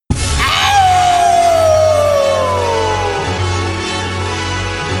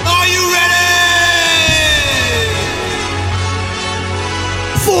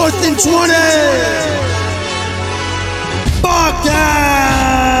4th and 20 podcast.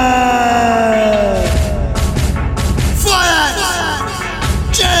 Fire,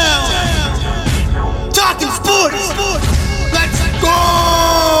 jail, talking sports. Let's go.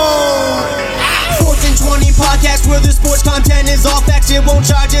 4th and 20 podcast where the sports content is all facts. It won't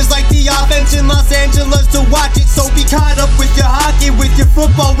charge us like the offense in Los Angeles to watch it. So be caught up with your hockey, with your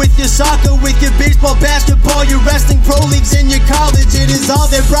football, with your soccer, with your baseball, basketball, your wrestling, pro leagues, and your college. It is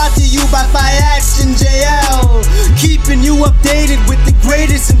all they're brought to you by Fiats and JL. Keeping you updated with the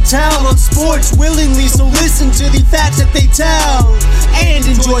greatest in town on sports willingly. So listen to the facts that they tell and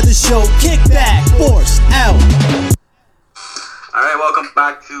enjoy the show. Kick back, force out. Alright, welcome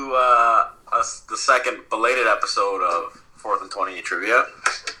back to the second belated episode of 4th and 20 Trivia.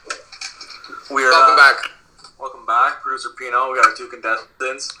 Welcome back, Producer Pino. We got our two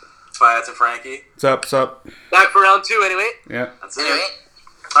contestants, Fiats and Frankie. What's up? Back for round 2 anyway. Yeah. That's it.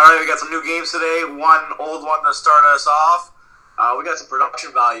 Alright, we got some new games today. One old one to start us off. We got some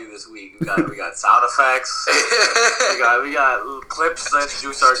production value this week. We got sound effects. we got little clips that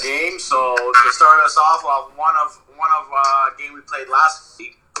introduce our game. So to start us off, we'll have one of game we played last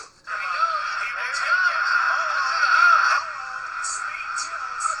week.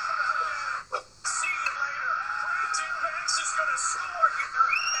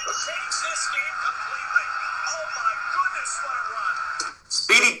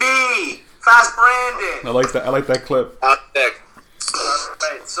 Speedy B, Fast Brandon. I like that clip. Alright,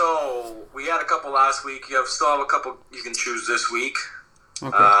 so we had a couple last week. You still have a couple you can choose this week.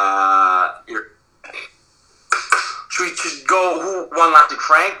 Okay. Should we go who won last week?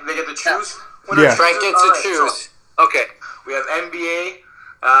 Frank? They get to choose? Yeah. Frank gets to choose. Okay. We have NBA,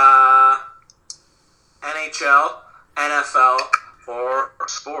 NHL, NFL for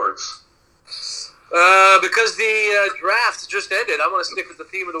sports. Because the draft just ended, I'm going to stick with the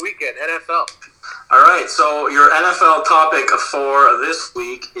theme of the weekend, NFL. All right, so your NFL topic for this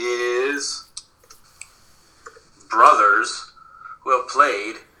week is brothers who have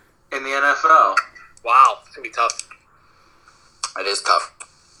played in the NFL. Wow, it's going to be tough. It is tough.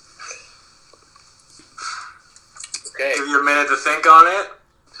 Okay. Give you a minute to think on it.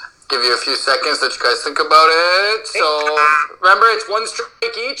 Give you a few seconds that you guys think about it. So remember, it's one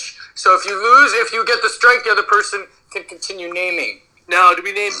strike each. So if you lose, if you get the strike, the other person can continue naming. Now, do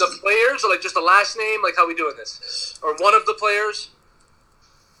we name the players or like just the last name? Like how we doing this? Or one of the players?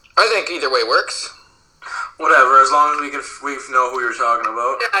 I think either way works. Whatever, as long as we know who you're talking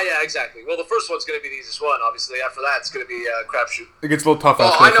about. Yeah, exactly. Well, the first one's going to be the easiest one, obviously. After that, it's going to be a crapshoot. It gets a little tough.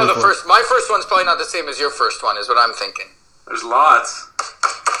 Well, after I know the one. first. My first one's probably not the same as your first one, is what I'm thinking. There's lots.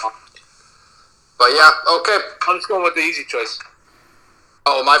 But yeah, okay. I'm just going with the easy choice.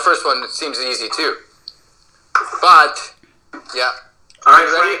 Oh, my first one seems easy too. But yeah. All right,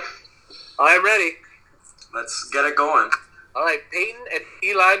 ready? Frank. I am ready. Let's get it going. All right, Peyton and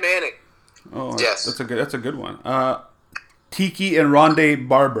Eli Manning. Oh, Yes. That's a good one. Tiki and Rondé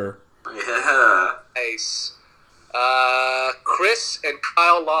Barber. Yeah. Nice. Chris and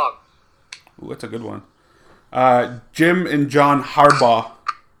Kyle Long. Ooh, that's a good one. Jim and John Harbaugh.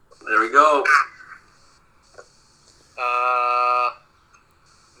 There we go.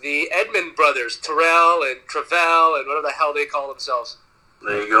 The Edmond brothers, Terrell and Travell and whatever the hell they call themselves.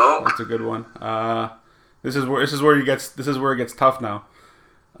 There you go. That's a good one. This is where it gets tough now.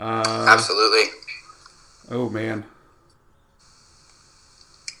 Absolutely. Oh man.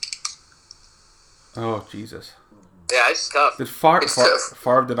 Oh Jesus. Yeah, it's tough. Did It's tough.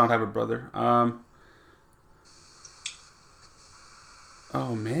 Favre did not have a brother. Oh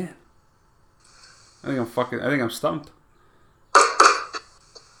man. I think I'm stumped.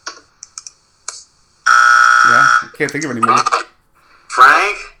 Yeah, I can't think of any more.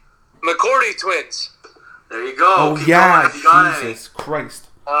 Frank? McCourty twins. There you go. Oh Keep yeah, going if you got Jesus Christ.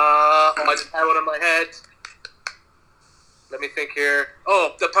 I just had one in my head. Let me think here.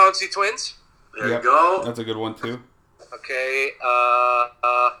 Oh, the Pouncey twins. There Yep, you go. That's a good one too. Okay.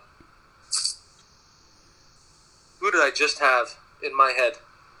 Who did I just have in my head?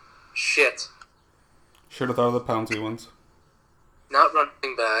 Shit. Should have thought of the Pouncey ones. Not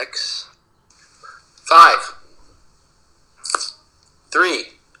running backs. 5, 3,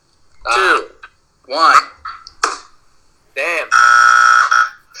 2, 1. Damn.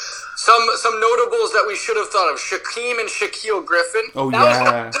 Some notables that we should have thought of: Shaquem and Shaquille Griffin, Oh That was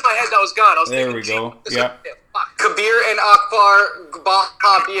yeah. in my head. That was gone. I was There thinking, we go. Jesus. Yep. Yeah, fuck. Kabir and Akbar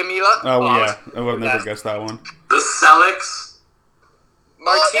Baha Biamila, Oh Oh, yeah. I would have never guessed that one. The Sellects.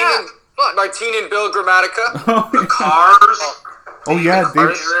 Martine and Bill Grammatica. The Cars. Oh yeah, Cars, they.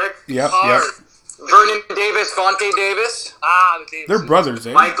 Rick. Yep. Hard. Vernon Davis, Vontae Davis. The Davis. They're brothers,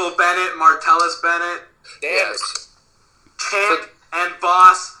 eh? Michael Bennett, Martellus Bennett, Damn Yes. Champ and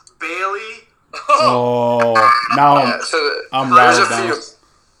Boss Bailey. Oh, now So I'm there's a riled down. few.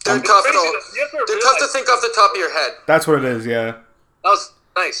 They're tough, Crazy, though. you have to They're tough to realize- think off the top of your head. That's what it is, yeah. That was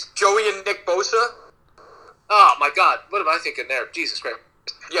nice. Joey and Nick Bosa. Oh my God, what am I thinking there? Jesus Christ.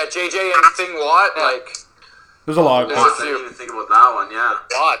 Yeah, JJ and Thing Watt. Like, There's a lot. There's Watts, a I few. didn't even think about that one, yeah.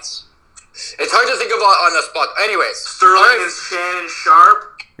 Watts. it's hard to think of on the spot. Anyways, Sterling all right. and Shannon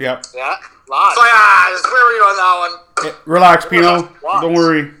Sharp. Yep. Yeah, lots. Where were you on that one? Relax, Pino. Lots. Don't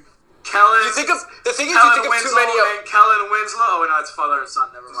worry. Kellen. You think of the thing is, you Kellen think of too Winslow many and Kellen Winslow. Oh, no, it's father and son.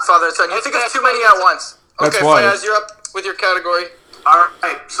 Never mind. father and son. You think of too many at once. That's Okay, why. Fayaz, you're up with your category. All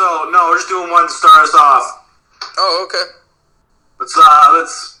right. So no, we're just doing one to start us off. Oh, okay. Let's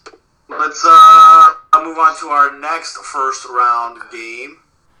move on to our next first round game.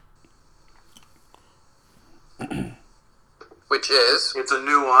 Which is It's a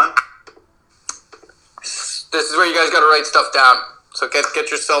new one. this is where you guys got to write stuff down. So get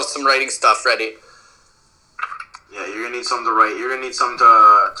yourselves some writing stuff ready. Yeah, you're gonna need something to write. You're gonna need something to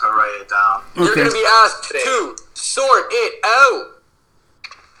write it down. You're Okay. going to be asked to sort it out.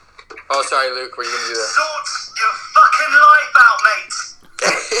 Oh, sorry, Luke. Were you going to do that? Sort your fucking life out, mate.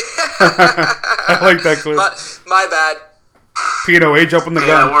 I like that clip. My bad. Pino, age up on the Yeah,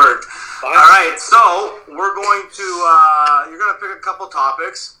 gun. that worked. All right, so we're going to. You're gonna pick a couple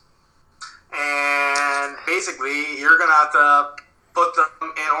topics, and basically you're gonna have to put them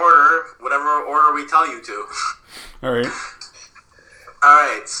in order, whatever order we tell you to. All right. All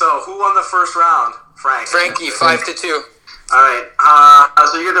right. So who won the first round? Frank. Frankie, 5-2. All right.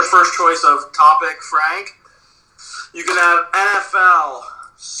 So you get the first choice of topic, Frank. You can have NFL,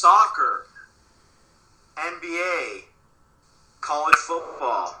 soccer, NBA, college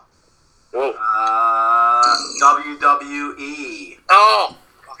football, Whoa. WWE. Oh,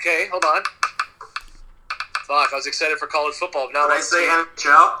 okay, hold on. Fuck, I was excited for college football. Now Did I let's say see.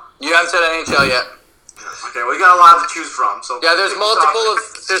 NHL? You haven't said NHL yet. Okay, we got a lot to choose from. So Yeah, there's pick multiple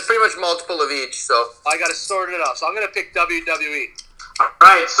topic. of. There's pretty much multiple of each. So I gotta sort it out. So I'm gonna pick WWE. All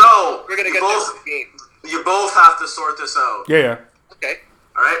right, so We're gonna you get both this game. you both have to sort this out. Yeah. Okay.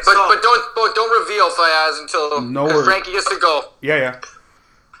 All right, but so but don't reveal Fayaz until No worries. Frankie gets to go. Yeah.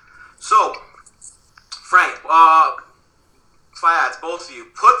 so Frank, Fayaz, both of you,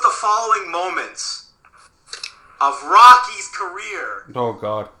 put the following moments of Rocky's career Oh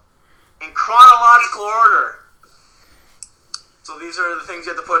God. in chronological order. So these are the things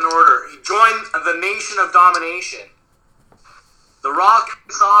you have to put in order. He joined the Nation of Domination. The Rock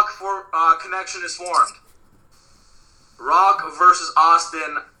Sock connection is formed. Rock versus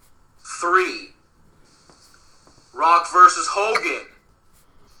Austin 3. Rock versus Hogan.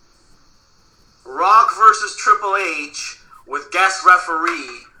 Rock versus Triple H with guest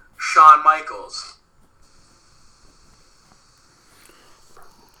referee Shawn Michaels.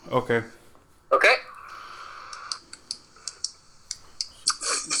 Okay. Okay.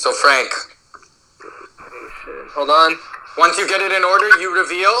 So Frank, Hold on. once you get it in order, you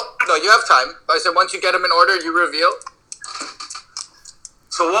reveal. No, you have time. I said once you get them in order, you reveal.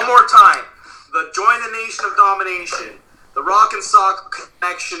 So one more time. The Join the Nation of Domination. The Rock and Sock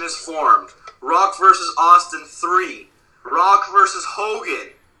connection is formed. Rock versus Austin 3. Rock versus Hogan.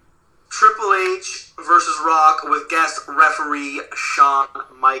 Triple H versus Rock with guest referee Shawn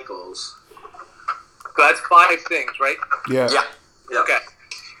Michaels. So that's 5 things, right? Yeah. Yeah. Yep. Okay.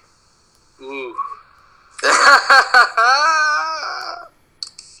 Ooh.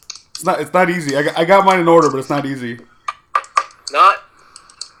 It's not easy. I got mine in order, but it's not easy. Not.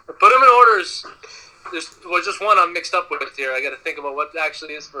 Put them in orders. There's just one I'm mixed up with here. I got to think about what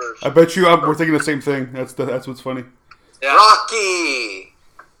actually is first. I bet you we're thinking the same thing. That's what's funny. Yeah. Rocky.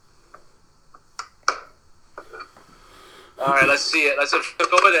 All right, let's see it. Let's go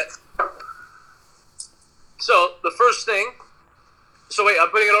with it. So the first thing. So wait, I'm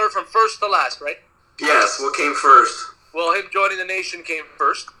putting it order from first to last, right? Yes, what came first? Well, him joining the Nation came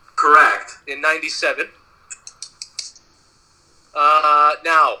first Correct. in '97.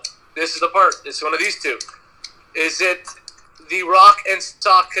 Now this is the part. It's one of these two. Is it the Rock and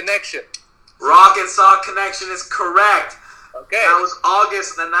Sock connection? Rock and Sock connection is correct. Okay. That was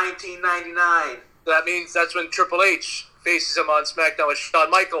August of 1999. That means that's when Triple H faces him on SmackDown with Shawn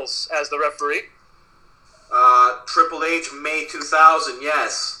Michaels as the referee. Triple H, May 2000,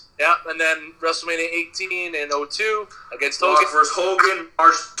 yes. Yeah, and then WrestleMania 18 and 02 against Rock Hogan. versus Hogan,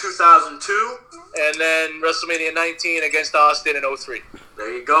 March 2002. And then WrestleMania 19 against Austin in 03.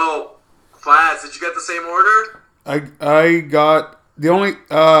 There you go. Flats, did you get the same order? I got the only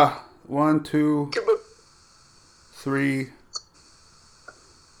 1, 2, Give a- 3.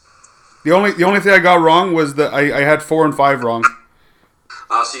 The only thing I got wrong was that I had 4 and 5 wrong.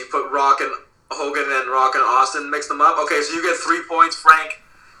 So you put Rock and Hogan and Rock and Austin, mix them up. Okay, so you get 3 points. Frank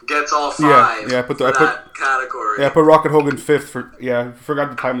gets all 5. Yeah, for that category. Yeah, I put Rocket Hogan 5th for forgot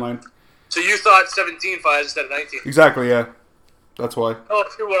the timeline. So you thought 17 fights instead of 19. Exactly, yeah. That's why. Oh,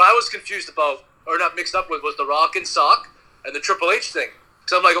 what I was confused about, or not mixed up with, was the Rock and Sock and the Triple H thing.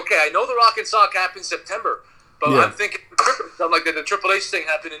 So I'm like, okay, I know the Rock and Sock happened in September, but Yeah. I'm thinking, I'm like, did the Triple H thing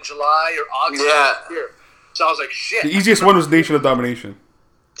happen in July or August? Yeah. Here. So I was like, shit. The easiest one was Nation of Domination.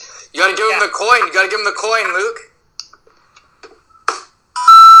 You gotta give him the coin. You gotta give him the coin, Luke.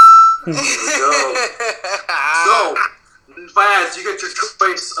 So, Faz, you get your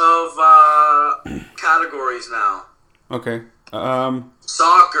choice of categories now. Okay.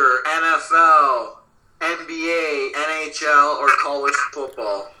 Soccer, NFL, NBA, NHL, or college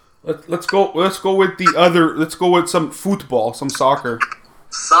football. Let's go with the other. Let's go with some football, some soccer.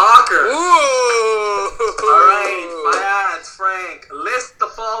 Soccer. Ooh. All right, Faz, Frank, list the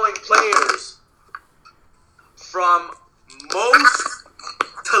following players from most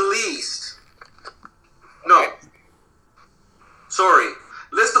to least. No. Sorry.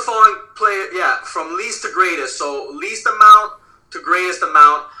 List the following player. Yeah, from least to greatest. So least amount to greatest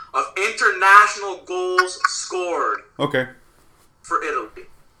amount of international goals scored Okay. for Italy.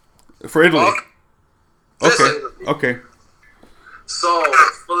 For Italy. Listen. Okay. So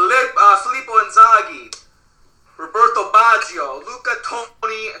Filippo Inzaghi, Roberto Baggio, Luca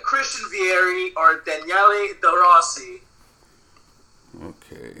Toni, Christian Vieri, or Daniele De Rossi.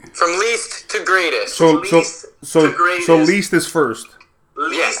 Okay. From least to greatest. So Least to greatest. least is first.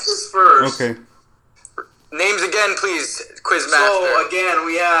 Least Yes. is first. Okay. Names again, please, Quizmaster. So again,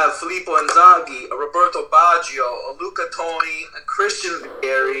 we have Filippo Inzaghi, Roberto Baggio, Luca Toni, Christian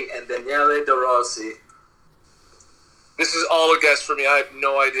Vieri, and Daniele De Rossi. This is all a guess for me. I have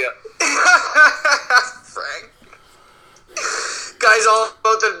no idea. Frank. Guy's all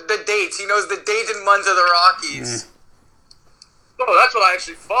about the dates. He knows the date and months of the Rockies. Oh, that's what I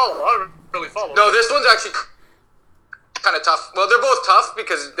actually follow. I don't really follow. No, this one's actually kind of tough. Well, they're both tough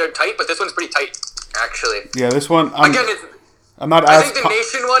because they're tight, but this one's pretty tight, actually. Yeah, this one. Again, I'm not I as. think the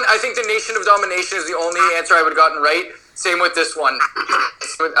Nation one. I think the Nation of Domination is the only answer I would have gotten right. Same with this one.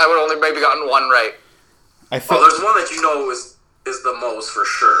 I would only maybe gotten one right. I Oh, think. there's one that you know is the most for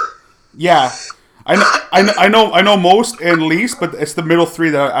sure. Yeah. I know most and least, but it's the middle three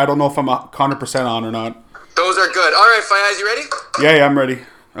that I don't know if I'm 100% on or not. Those are good. All right, Fayaz, you ready? Yeah, I'm ready.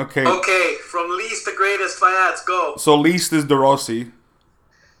 Okay. Okay, from least to greatest, Fayaz, go. So least is De Rossi.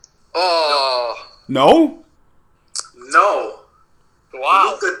 Oh. No? No.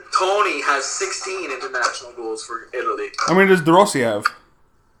 Wow. Luca Toni has 16 international goals for Italy. How many does De Rossi have?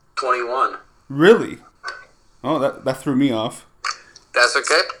 21. Really? Oh, that threw me off. That's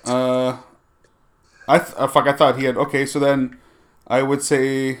okay. I thought he had. Okay, so then I would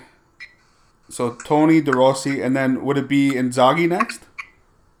say. So Toni, De Rossi, and then would it be Inzaghi next?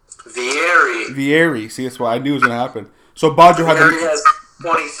 Vieri. Vieri. See, that's what I knew was gonna happen. So Baggio had Vieri the. has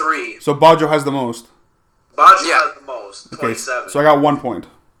 23. So Baggio has the most. Baggio Yeah. has the most, Okay, 27. so I got 1 point.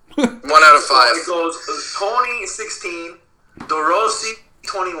 1 out of 5. It goes Toni 16, De Rossi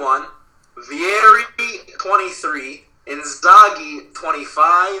 21, Vieri 23, Inzaghi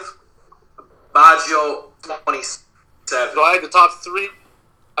 25, Baggio 27. So I had the top 3.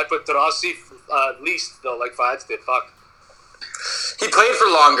 I put De Rossi least, though, like Fides did. Fuck. He played for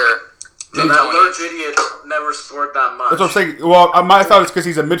longer. And that Lurch idiot never scored that much. That's what I'm saying. Well, I thought it's because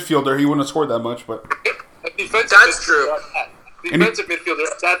he's a midfielder. He wouldn't have scored that much, but. That's Defensive true. midfielder,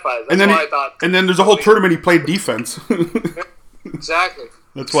 that's Fides. That's And then, why I thought. and then there's a whole tournament he played defense. Exactly.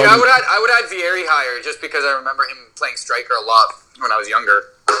 That's See, why. I would add Vieri higher just because I remember him playing striker a lot when I was younger.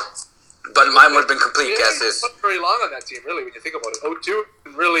 But mine would have been complete guesses. Not very long on that team, really, when you think about it. 02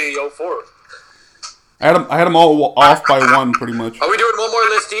 and really 04. I had them all off by 1, pretty much. Are we doing one more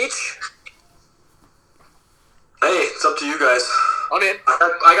list each? Hey, it's up to you guys. I'm in.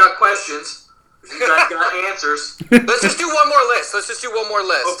 I got questions. If you guys got answers. Let's just do one more list.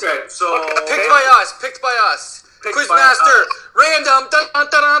 Okay, so... Picked by us. Picked by Quizmaster. us. Random.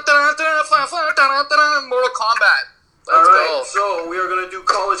 Mortal Kombat. Let's Alright, go. so we are going to do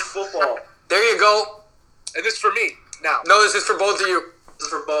college football. There you go. And this is for me, now. No, this is for both of you. This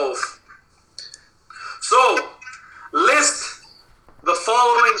is for both. So, list the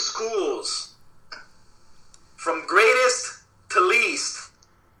following schools from greatest to least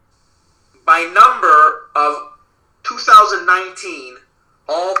by number of 2019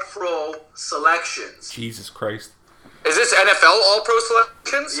 All-Pro selections. Jesus Christ. Is this NFL All-Pro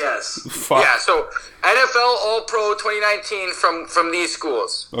selections? Yes. Fuck. Yeah, so NFL All-Pro 2019 from these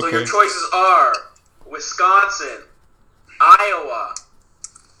schools. So Okay. your choices are Wisconsin, Iowa,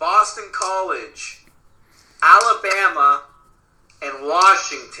 Boston College, Alabama, and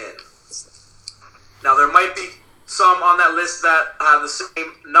Washington. Now there might be some on that list that have the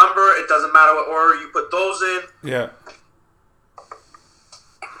same number. It doesn't matter what order you put those in. Yeah.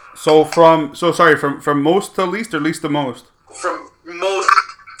 So from most to least or least to most? From most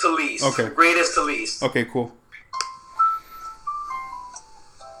to least. Okay. Greatest to least. Okay, cool.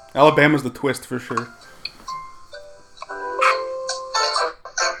 Alabama's the twist for sure.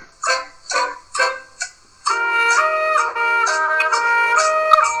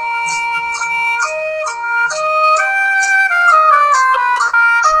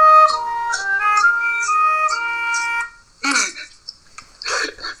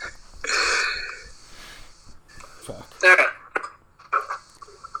 Yeah.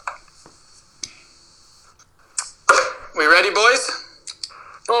 We ready, boys?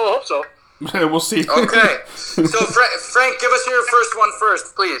 Oh, I hope so. We'll see. Okay. So, Frank, give us your first one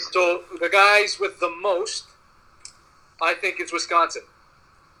first, please. So the guys with the most, I think it's Wisconsin.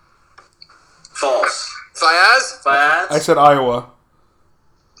 False. Fayaz? Bad. I said Iowa.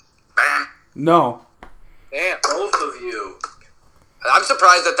 No. Damn. Both of you. I'm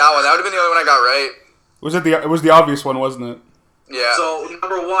surprised at that one. That would have been the only one I got right. It was the obvious one, wasn't it? Yeah. So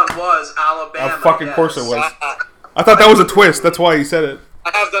number one was Alabama. Of fucking yes. course it was. I I thought that was a twist. That's why he said it.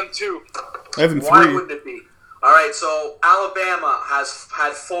 have them too. I have them Why 3. wouldn't it be? All right, so Alabama has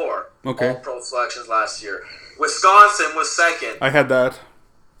had 4 Okay. All-Pro selections last year. Wisconsin was second I had that.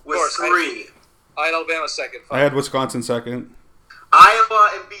 with course, 3. I had Alabama second. I had Wisconsin second.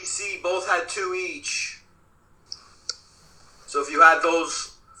 Iowa and BC both had 2 each. So if you had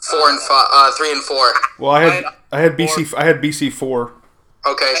those, 4 and 5, 3 and 4. Well, I had BC 4.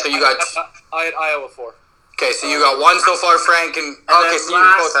 Okay, so you got. I had Iowa 4. Okay, so you got 1 so far, Frank, and and okay, then so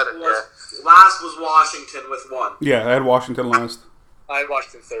you both had it. last was Washington with 1. Yeah, I had Washington last. I had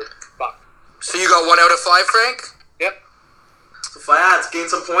Washington third. Fuck. So you got 1 out of 5, Frank? Yep. So Fayad's gained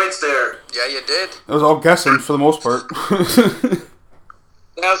some points there. Yeah, you did. It was all guessing for the most part. That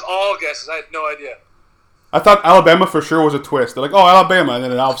was all guesses. I had no idea. I thought Alabama for sure was a twist. They're like, oh, Alabama, and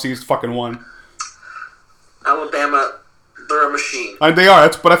then it obviously is fucking won. Alabama, they're a machine. They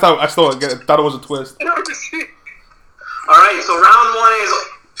are. But I thought it was a twist. All right, so round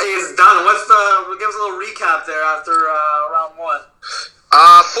 1 is done. Give us a little recap there after round 1.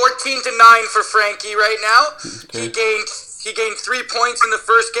 14-9 for Frankie right now. Okay. He gained 3 points in the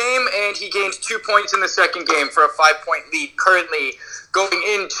first game, and he gained 2 points in the second game for a 5-point lead. Currently going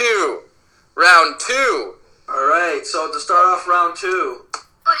into round 2. All right, so to start off round 2. Wish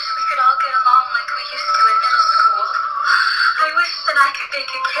we could all get along like we used to in middle school. I wish that I could bake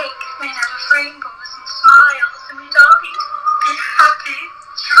a cake made out of rainbows and smiles, and we'd all be happy.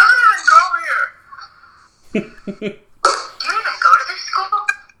 She doesn't even go here. Do you even go to this school?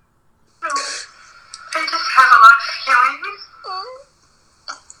 No. I just have a lot of feelings.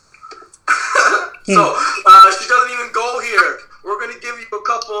 So she doesn't even go here. We're going to give you a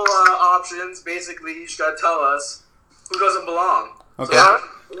couple options. Basically, you just got to tell us who doesn't belong. Okay. Yeah.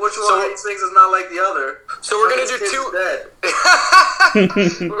 Which one of these things is not like the other? So we're gonna do This kid's 2. dead.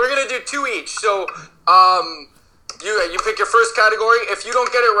 We're gonna do 2 each. So, you pick your first category. If you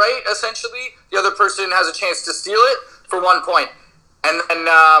don't get it right, essentially, the other person has a chance to steal it for 1 point. And then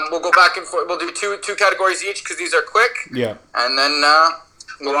we'll go back and forth. We'll do two categories each because these are quick. Yeah. And then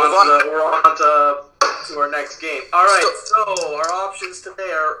we'll We're move on. we're on to our next game. All right, so our options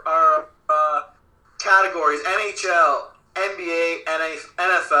today are categories: NHL, NBA,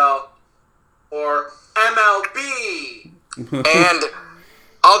 NFL, or MLB. And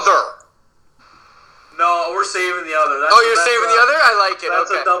other. No, we're saving the other. You're saving the other? I like it.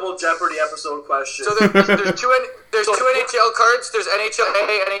 That's Okay. a double Jeopardy episode question. So there's two NHL cards. There's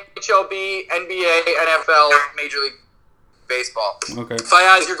NHLA, NHLB, NBA, NFL, Major League Baseball. Okay.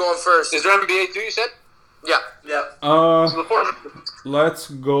 Fayaz, you're going first. Is there NBA too, you said? Yeah. Yep. Before. Let's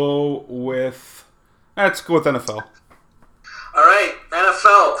go with NFL. All right,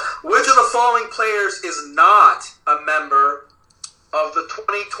 NFL. Which of the following players is not a member of the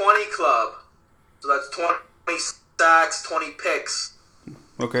 2020 club? So that's 20 sacks, 20 picks.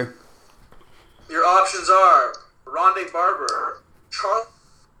 Okay. Your options are Rondé Barber, Charles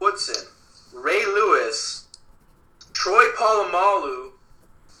Woodson, Ray Lewis, Troy Polamalu,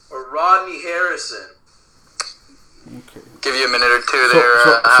 or Rodney Harrison. Okay. give you a minute or two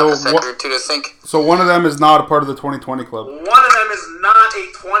there, half a second or two to think. So one of them is not a part of the 2020 club. One of them is not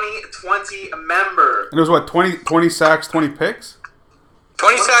a 2020 member. And it was what, 20 sacks, 20 picks?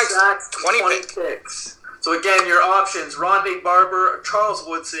 20 sacks, 20 picks. So again, your options: Rondé Barber, Charles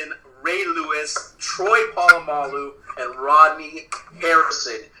Woodson, Ray Lewis, Troy Polamalu, and Rodney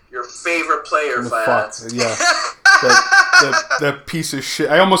Harrison. Your favorite player, Fuck, yeah. that piece of shit.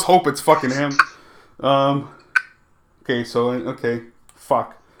 I almost hope it's fucking him. Okay,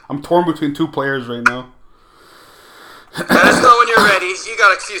 fuck. I'm torn between two players right now. Let us know when you're ready. You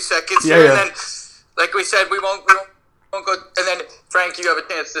got a few seconds here, and then, like we said, we won't go. And then, Frank, you have a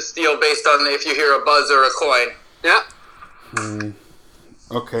chance to steal based on if you hear a buzz or a coin. Yeah.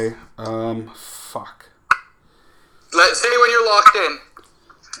 Okay. Fuck. Let's say when you're locked in.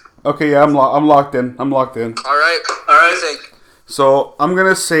 Okay, yeah, I'm locked in. All right. Think. So I'm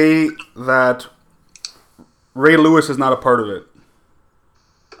gonna say that Ray Lewis is not a part of it.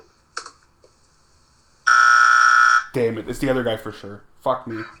 Damn it! It's the other guy for sure. Fuck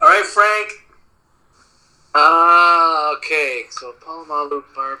me. All right, Frank. Okay. So Polamalu,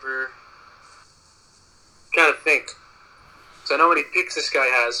 Barber. Gotta think. So I know how many picks this guy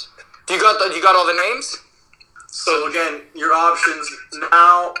has. You got all the names? So again, your options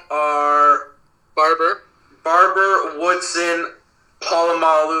now are Barber, Woodson,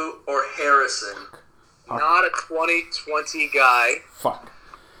 Polamalu, or Harrison. Not a 2020 guy. Fuck.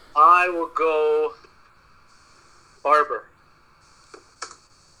 I will go Barber.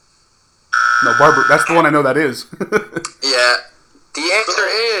 No, Barber. That's the one I know that is. Yeah. The answer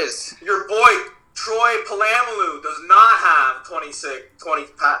is your boy Troy Polamalu does not have 20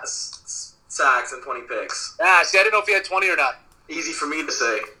 sacks and 20 picks. See, I didn't know if he had 20 or not. Easy for me to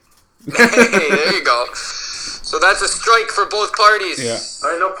say. Hey, there you go. So that's a strike for both parties. Yeah.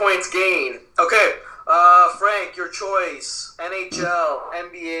 All right, no points gained. Okay, Frank, your choice: NHL,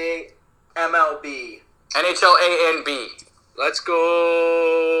 NBA, MLB. NHL A and B. Let's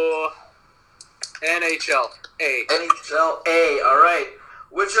go NHL A. NHL A. All right.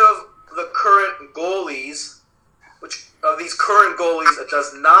 Which of these current goalies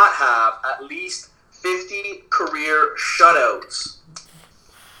does not have at least 50 career shutouts?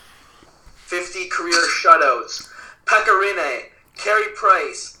 50 career shutouts. Pekka Rinne, Carey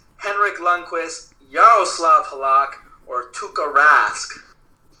Price, Henrik Lundqvist, Yaroslav Halak, or Tuukka Rask.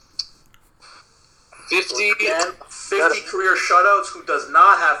 50. Again, 50 career shutouts. Who does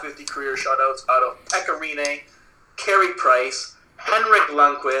not have 50 career shutouts out of Pekka Rinne, Carey Price, Henrik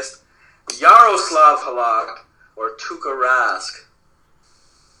Lundqvist, Yaroslav Halak, or Tuukka Rask?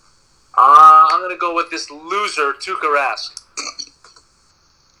 I'm going to go with this loser, Tuukka Rask.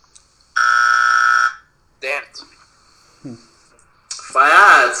 Damn it.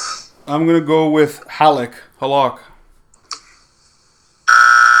 Fayads. I'm gonna go with Halak.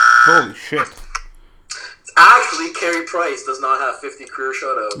 Holy shit. Actually, Carey Price does not have 50 career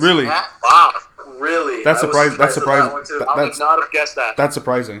shutouts. Really? Yeah. Wow. Really? That's surprising. That's surprising. I would not have guessed that. That's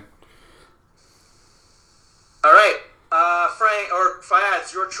surprising. All right, Frank or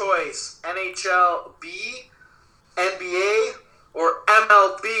Fayads, your choice: NHL B, NBA, or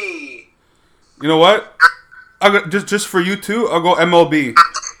MLB. You know what? I'll go, just for you two, I'll go MLB. Here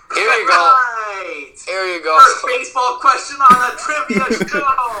you go. Right. Here you go. First baseball question on the trivia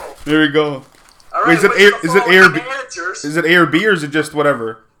show. There we go. All right, Wait, is it A or B? managers? Is it A or B or is it just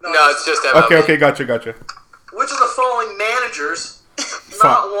whatever? No, it's just MLB. Okay, gotcha. Which of the following managers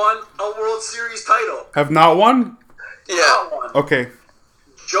not won a World Series title? Have not won? Yeah. Not won. Okay.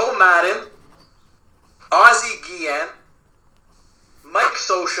 Joe Madden, Ozzie Guillen, Mike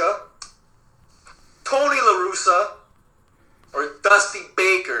Scioscia, Tony La Russa, or Dusty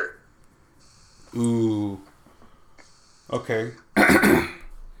Baker? Ooh. Okay.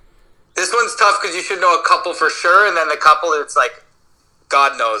 This one's tough because you should know a couple for sure, and then the couple it's like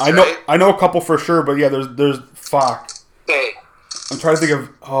God knows. I know a couple for sure, but yeah, there's fuck. Okay. I'm trying to think of.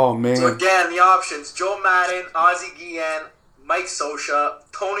 Oh man. So again, the options: Joe Madden, Ozzie Guillen, Mike Scioscia,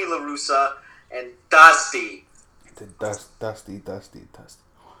 Tony La Russa, and Dusty. Dusty.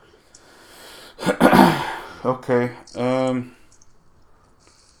 Okay. All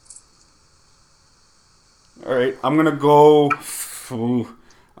right. I'm gonna go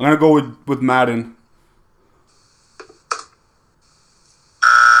with Madden.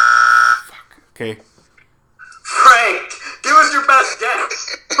 Fuck. Okay. Frank, give us your best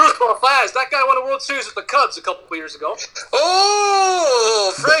guess. First of all, Faz, that guy won a World Series with the Cubs a couple years ago.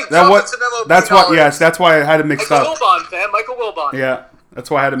 Oh, Frank, That's what. Yes, that's why I had it mixed up. Michael Wilbon. Yeah, that's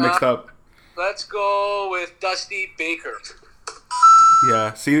why I had it mixed up. Let's go with Dusty Baker.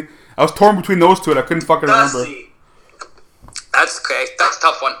 Yeah. See, I was torn between those two, and I couldn't fucking remember. Dusty. That's okay. That's a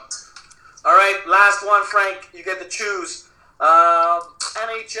tough one. All right, last one, Frank. You get to choose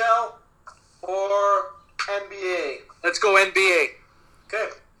NHL or NBA. Let's go NBA. Okay.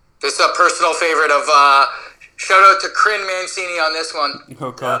 This is a personal favorite of. Shout out to Crin Mancini on this one.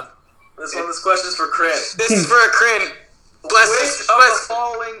 Oh god. This question is for Chris. This is for a Crin. Bless Which us. of the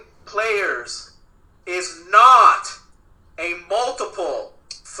following players is not a multiple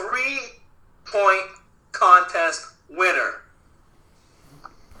 3-point contest winner?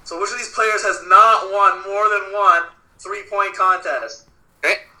 So which of these players has not won more than one 3-point contest?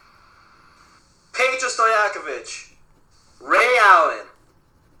 Okay. Peja Stojakovic, Ray Allen,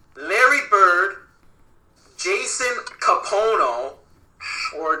 Larry Bird, Jason Capono,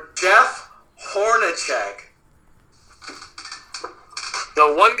 or Jeff Hornacek?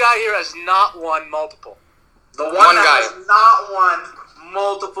 The one guy here has not won multiple. The one One that guy. has not won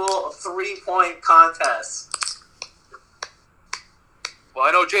multiple 3-point contests. Well,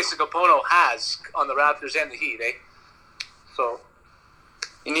 I know Jason Capono has on the Raptors and the Heat, eh? So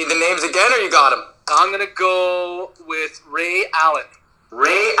You need the names again, or you got them? I'm gonna go with Ray Allen.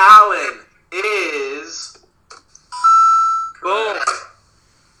 Ray Allen is... Boom.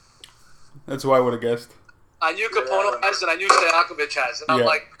 That's what I would have guessed. I knew Capono has, and I knew Stojakovic has, and I'm Yeah.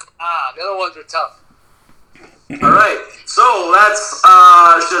 like, the other ones are tough. All right, so that's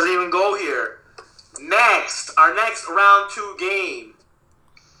she doesn't even go here. Next, our next round 2 game.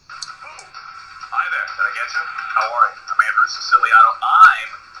 Hi there, did I get you? How are you? I'm Andrew Siciliano. I'm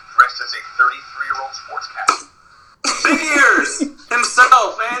dressed as a 33-year-old sportscaster. Big ears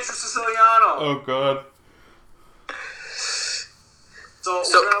himself, Andrew Siciliano. Oh god. So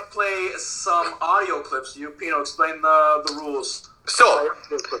So- we're gonna play some audio clips. You, Pino, explain the rules. So,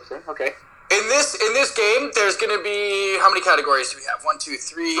 Okay. in this game, there's going to be, how many categories do we have? 1, 2,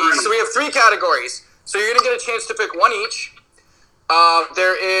 3. Three. So we have 3 categories. So you're going to get a chance to pick one each.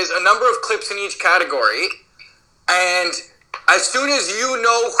 There is a number of clips in each category. And as soon as you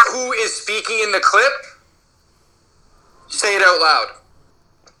know who is speaking in the clip, say it out loud.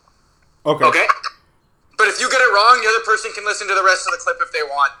 Okay. Okay. But if you get it wrong, the other person can listen to the rest of the clip if they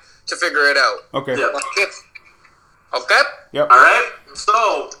want to figure it out. Okay. Yep. Okay? Yep. All right.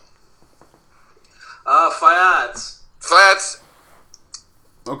 So, Fayad, Flats,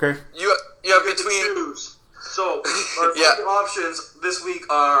 Okay. you have get to between... choose. So, our Yeah. 3 options this week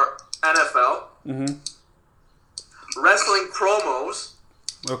are NFL, wrestling promos,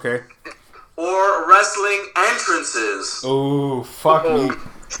 Okay. or wrestling entrances. Oh, fuck me.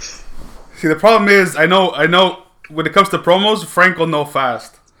 See, the problem is, I know, when it comes to promos, Frank will know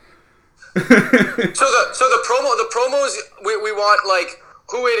fast. So the promos we want like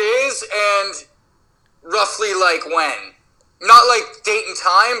who it is and roughly like when, not like date and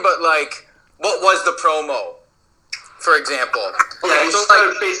time, but like what was the promo, for example. Yeah, you so just like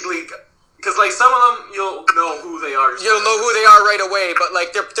gotta basically, because like some of them you'll know who they are. you'll know who they are right away, but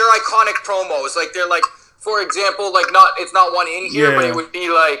like they're iconic promos. Like they're like, for example, like it's not one in here, but Yeah. it would be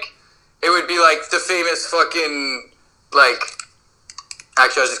like the famous fucking like.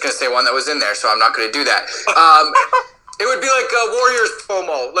 Actually, I was just gonna say one that was in there, so I'm not gonna do that. It would be like a Warriors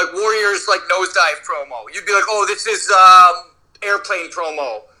promo, like Warriors like nosedive promo. You'd be like, oh, this is airplane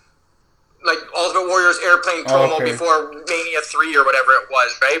promo, like Ultimate Warriors airplane promo okay. before Mania 3 or whatever it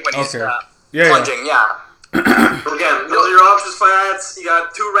was, right? When he's Okay. Yeah. plunging, yeah. So again, those are your options, Fayad. You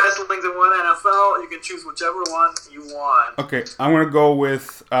got 2 wrestlings and 1 NFL. You can choose whichever one you want. Okay. I'm gonna go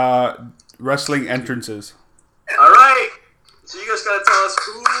with wrestling entrances. All right. So you guys gotta tell us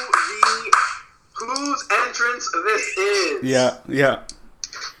whose entrance this is. Yeah. Yeah.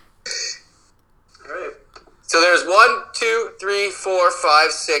 All right. So there's 1, 2, 3, 4,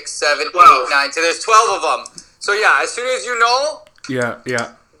 5, 6, 7, 8, 12. 9. So there's 12 of them. So yeah, as soon as you know, Yeah.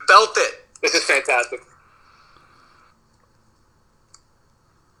 Yeah. belt it. This is fantastic.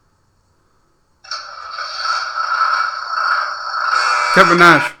 Kevin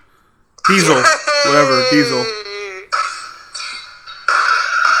Nash. Diesel. Whatever. Diesel.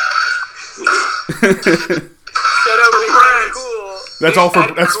 Shout out to Brent. Cool. That's all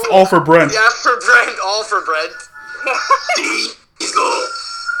for. That's Cool. all for Brent. Yeah, for Brent. All for Brent. Diesel.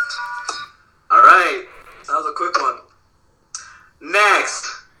 All right. That was a quick one. Next.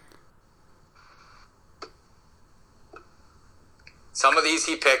 Some of these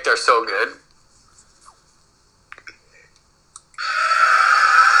he picked are so good.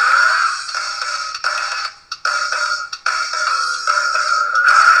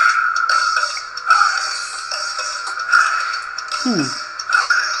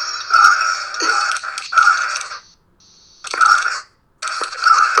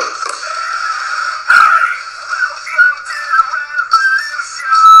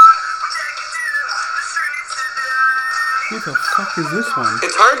 fuck is this one?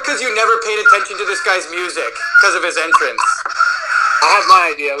 It's hard because you never paid attention to this guy's music because of his entrance. I have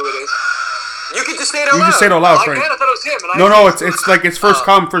my idea who it is. You can just say it out You loud. just say it out loud, I Frank. thought it was him. And No, it's like it's first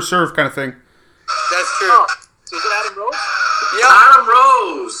come, first serve kind of thing. That's true. Oh, so is it Adam Rose? Yeah. Adam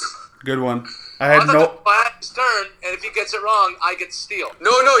Rose. Good one. I had I no. thought I had his turn, and if he gets it wrong, I get to steal.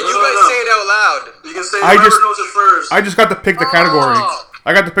 No, you guys no. say it out loud. You can say I whoever just- knows it first. I just got to pick the category. Oh.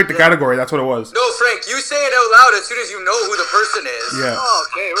 I got to pick the category. That's what it was. No, Frank, you say it out loud as soon as you know who the person is. Yeah. Oh,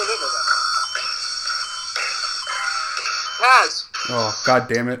 okay, we're living that. Taz. Oh, god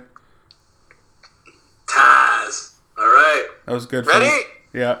damn it. Taz. All right. That was good. Ready? Frank.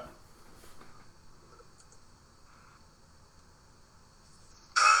 Yeah.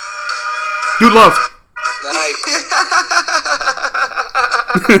 Dude Love. Nice.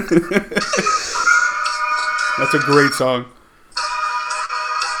 That's a great song.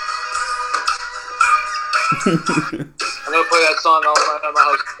 I'm gonna play that song all night at my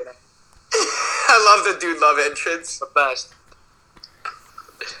house today. I love the Dude Love entrance. The best.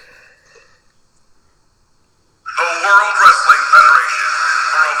 The World Wrestling Federation.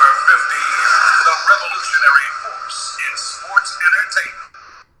 For over 50 years, the revolutionary force in sports entertainment.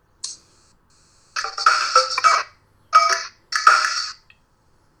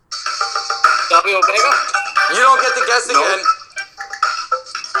 W Omega? You don't get to guess again.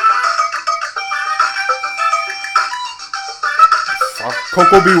 Fuck.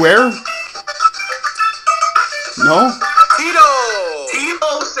 Coco Beware? No? Tito!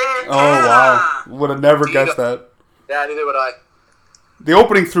 Timo Santana. Oh, wow. Would have never guessed that. Yeah, neither would I. The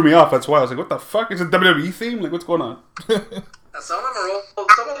opening threw me off. That's why I was like, what the fuck? Is it WWE theme? Like, what's going on? Some of them are old.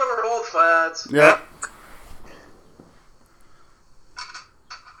 Some of them are old fads. Yeah.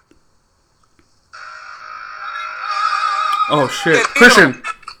 Oh, shit. Santino. Christian.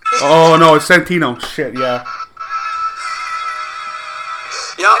 Oh, no, it's Santino. Shit, yeah.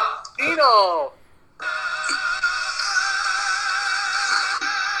 Yep. Dino!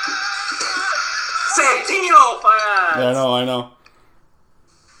 Santino fads. Yeah, I know.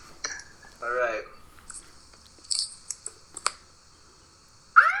 All right.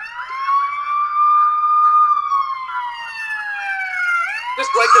 Just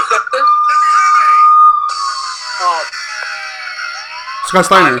right to center. Oh, Scott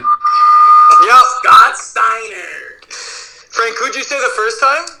Steiner. Yep. Scott Steiner. Frank, who'd you say the first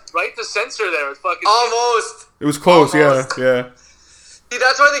time? right to censor there. It's fucking. Almost. It was close, Almost. yeah. See,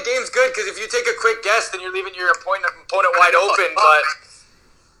 that's why the game's good, because if you take a quick guess, then you're leaving your opponent wide open, but...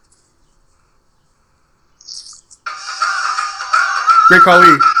 Great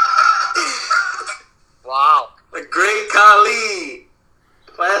Khali. Wow. The Great Khali.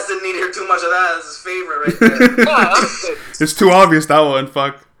 Class didn't need to hear too much of that. That's his favorite right there. Yeah, that was good. It's too obvious, that one,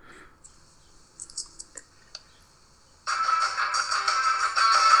 fuck.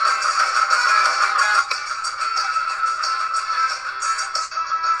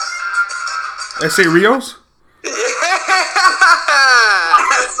 S.A. Rios? Yeah!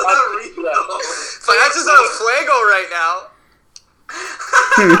 That's not real. Finances on Fuego right now.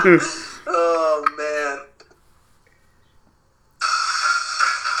 Oh, man.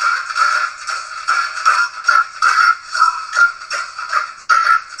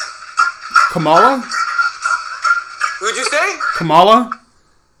 Kamala? Who'd you say? Kamala?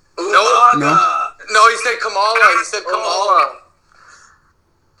 No. No. No, he said Kamala. He said Kamala.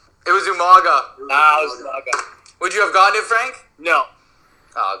 It was Umaga. Nah, it was Naga. Would you have gotten it, Frank? No.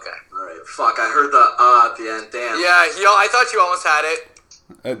 Oh, okay. Alright, fuck, I heard the at the end. Damn. Yeah, I thought you almost had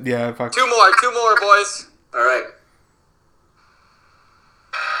it. Yeah, fuck. Two more, boys. Alright.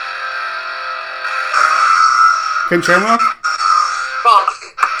 Ken Shamrock? Fuck.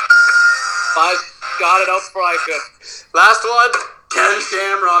 I got it up before I could. Last one. Ken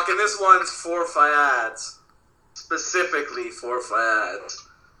Shamrock, and this one's for Fayads. Specifically for Fayads.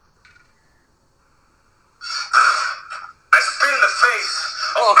 I spit in the face.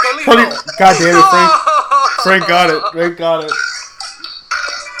 Oh, Funny. Carlito. God damn it, Frank. Frank got it. Frank got it.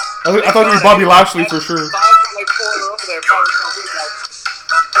 I thought it was Bobby Lashley for sure. Five, like 4 over there. Probably for a week now.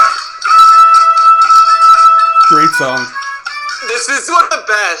 Great song. This is one of the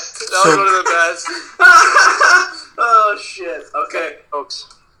best. That was So- one of the best. Oh, shit. Okay. Folks.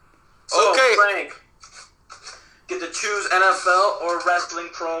 So, Okay. Frank, get to choose NFL or wrestling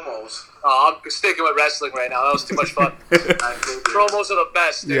promos. Oh, I'm sticking with wrestling right now. That was too much fun. I figured. Promos are the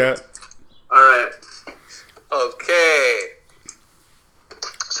best, dude. Yeah. Alright. Okay.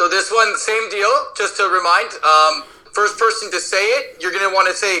 So this one, same deal. Just to remind, first person to say it, you're gonna want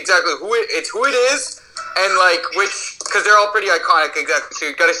to say exactly who it is, and like which, because they're all pretty iconic. Exactly. So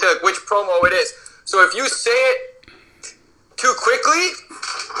you gotta say like which promo it is. So if you say it too quickly,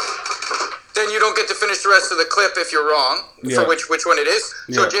 then you don't get to finish the rest of the clip if you're wrong for which one it is.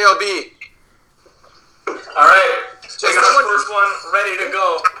 So JLB. All right. I got the first one ready to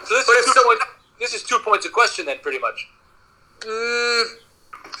go. So this is 2 points a question then, pretty much.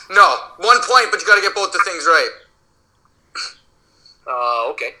 No, 1 point, but you got to get both the things right.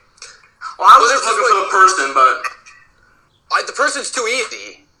 Okay. Well, I was just looking for the person, but the person's too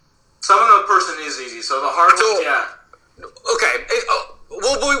easy. some of the person is easy. So the hard one, yeah. Okay.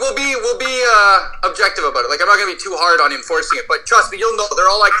 We'll be objective about it. Like, I'm not gonna be too hard on enforcing it, but trust me, you'll know they're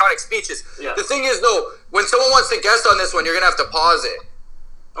all iconic speeches. Yeah. The thing is, though, when someone wants to guess on this one, you're gonna have to pause it.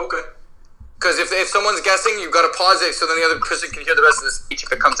 Okay. Because if someone's guessing, you've got to pause it so then the other person can hear the rest of the speech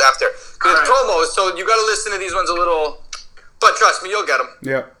if it comes after. Because it's promos, so you got to listen to these ones a little. But trust me, you'll get them.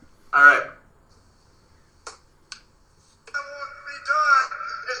 Yeah. All right.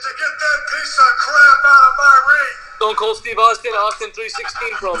 Stone Cold Steve Austin, Austin 316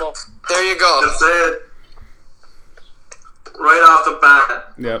 promo. There you go. That's it. Right off the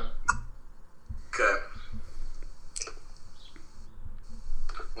bat. Yep. Okay.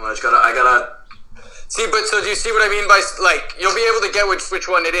 Well, I gotta. See, but so do you see what I mean by, like, you'll be able to get which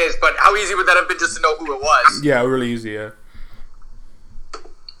one it is, but how easy would that have been just to know who it was? Yeah, really easy, yeah.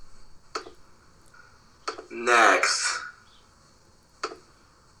 Next.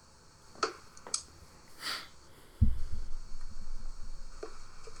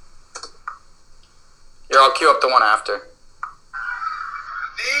 Here, I'll queue up the one after.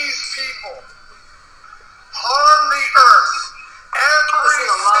 These people harm the earth every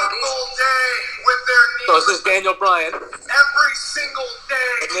single day with their knees. So this is Daniel Bryan. Every single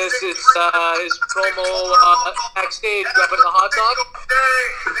day. And this is his promo backstage grabbing the hot dog. Every single day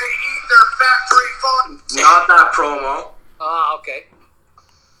they eat their factory farm. Not that promo. Ah, okay.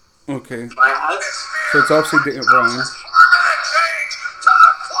 Okay. My So it's obviously Daniel Bryan. Permanent change to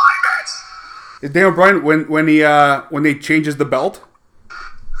the climate. Is Daniel Bryan when they changes the belt?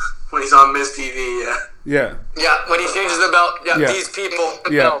 when he's on Miss TV, yeah. Yeah. Yeah, when he changes the belt. Yeah, Yeah. these people.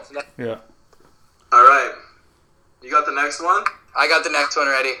 Yeah. Yeah. All right. You got the next one? I got the next one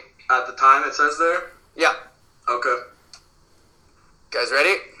ready. At the time it says there? Yeah. Okay. Guys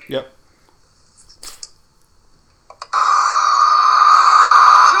ready? Yep.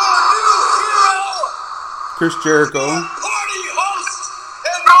 Chris Jericho.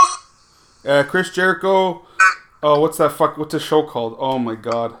 Chris Jericho. Oh, what's the show called? Oh my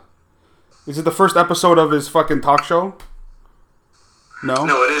god. Is it the first episode of his fucking talk show? No?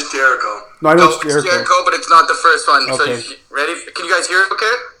 No, it is Jericho. No, I know No, it's Jericho. but it's not the first one. Okay. So, ready? Can you guys hear it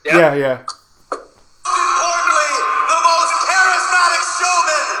okay? Yeah, yeah. Importantly, the most charismatic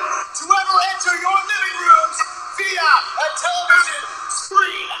showman to ever enter your living rooms via a television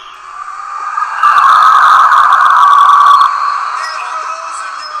screen. And for those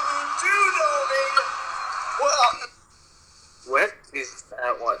of you who do know me, well, What is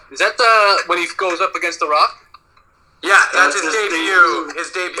that one? Is that when he goes up against The Rock? Yeah, that's That's his his debut. debut. His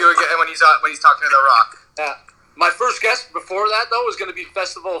debut again when he's talking to The Rock. Yeah. My first guess before that, though, was going to be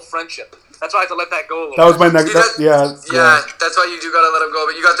Festival of Friendship. That's why I had to let that go a little That was my bit. next. See, that- Yeah. Yeah, that's why you do gotta let him go.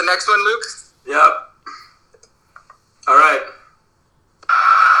 But you got the next one, Luke? Yep. All right.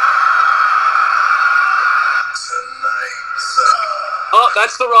 tonight, Oh,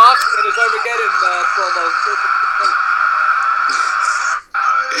 that's The Rock and his Armageddon promo.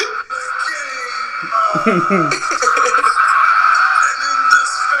 and in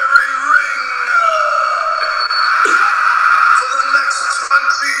this very ring, for the next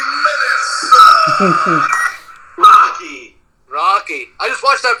 20 minutes, Rocky. I just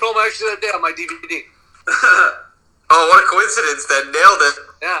watched that promo actually the other day on my DVD. Oh, what a coincidence! Then nailed it.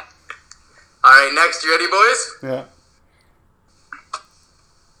 Yeah. All right, next, you ready, boys? Yeah.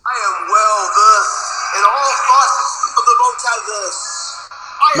 I am well versed in all facets of the multiverse.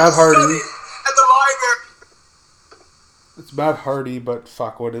 I Matt have Hardy. studied at the library. It's Matt Hardy, but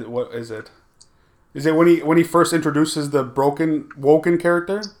fuck, what is it? Is it when he first introduces the Woken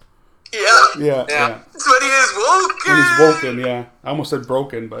character? Yeah. Yeah, Yeah. yeah. That's when he is woken. When he's woken, yeah. I almost said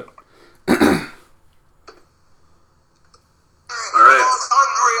broken, but All right.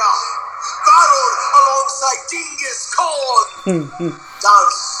 Alexandria battled alongside Genghis Khan.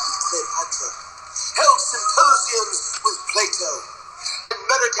 Danced with Cleopatra. Held symposiums with Plato. And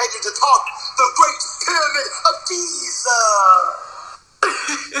meditated atop the Great Pyramid of Giza.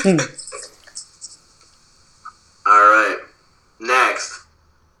 All right. Next.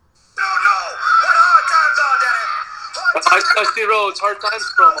 No, what hard times are, Daddy? Hard times. Dusty Rhodes, Hard Times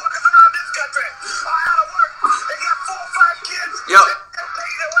promo. Workers around this country are out of work. They got 4 or 5 kids. Yep. Can't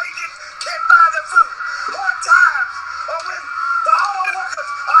pay their wages. Can't buy their food. Hard times are when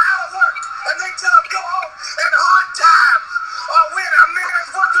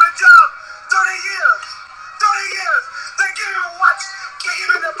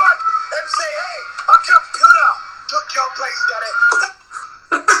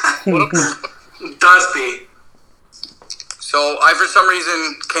Dusty. So I, for some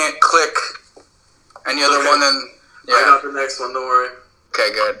reason, can't click any other one than. Yeah. I got the next one. Don't worry.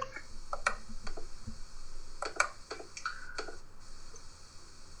 Okay, good.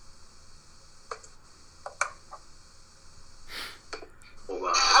 Hold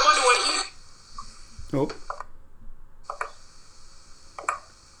on. I wonder what he. Nope.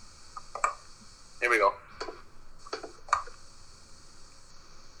 Here we go.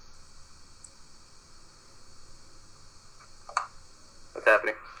 What's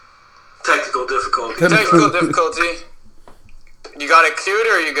happening? Technical difficulty. Technical difficulty. You got it queued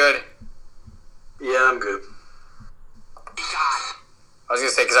or are you good? Yeah, I'm good. I was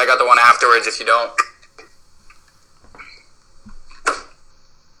gonna say, because I got the one afterwards if you don't.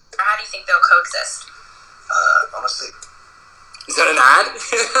 How do you think they'll coexist? Honestly, Is that an ad?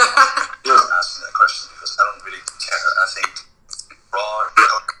 I'm asking that question because I don't really care. I think Raw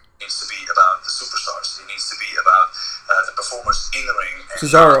needs to be about the superstars. It needs to be about the performers in the ring. And,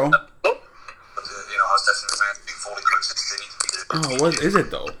 Cesaro. But, how Stephanie McMahon being fully coexist, they need to be the Oh, what is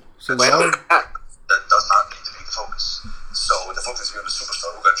it though? Cesaro. that does not need to be the focus. So the focus will be on the superstar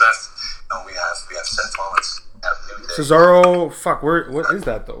who got drafted. We have Seth Rollins, we have New Day, Cesaro. Fuck. What is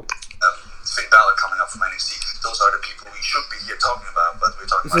that though? Finn Balor coming up from NXT. Those are the people we should be here talking about, but we're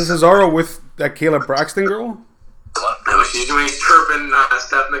talking Is about it Cesaro with that Caleb Braxton girl? No, she's chirping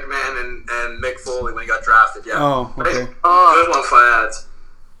Steph McMahon and Mick Foley when he got drafted. Yeah. Oh, okay. Good one for ads.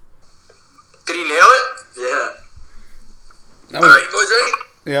 Did he nail it? Yeah. That Alright, was, you boys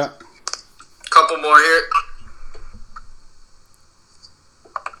ready? yeah. Couple more here.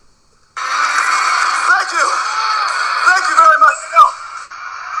 Thank you. Thank you very much.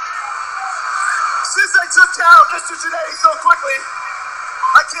 Since I took care of Mr. Today so quickly,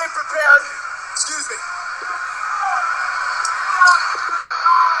 I came prepared. Excuse me.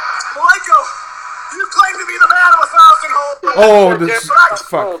 Malenko, you claim to be the man of 1,000 holes. Oh, this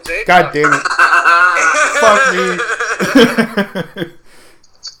fuck. God damn it. Fuck me.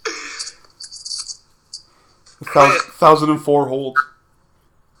 1,004 holds.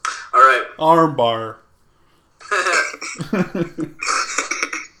 All right. Armbar.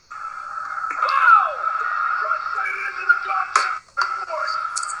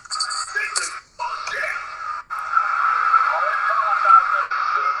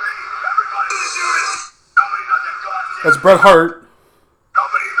 That's Bret Hart.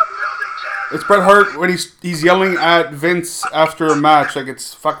 It's Bret Hart when he's yelling at Vince after a match. Like,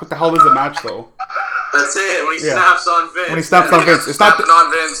 it's fuck. What the hell is the match though? That's it. When he Yeah. snaps on Vince. When he snaps on Vince, it's not Snapping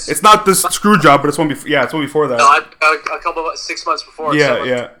on Vince. it's not this screw job, but it's one before. Yeah, it's one before that. No, a couple of 6 months before. Yeah, someone-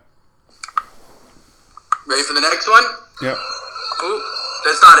 yeah, Ready for the next one? yeah. Ooh,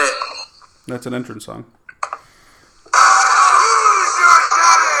 that's not it. That's an entrance song.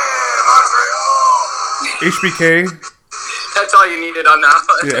 HBK. That's all you needed on that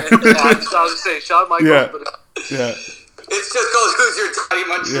one. Yeah. Yeah, I was gonna say, shout out Michael. Yeah. But Yeah. It's just called Who's Your Daddy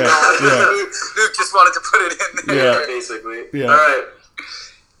Montreal. Yeah, yeah. Luke just wanted to put it in there. Yeah. Basically. Yeah. All right.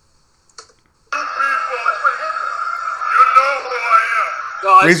 no,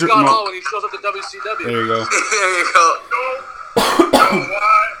 I Razor- Scott no. Hall when he shows up to WCW. There you go. There you go.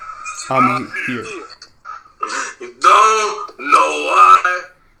 I'm here. You don't know why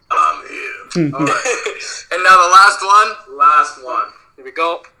I'm here. All right. And now the last one. Last one. Here we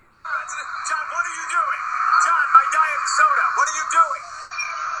go. John, what are you doing? John, my diet soda. What are you doing?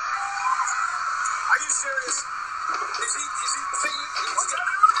 Are you serious? Is he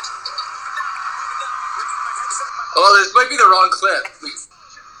Oh, this might be the wrong clip.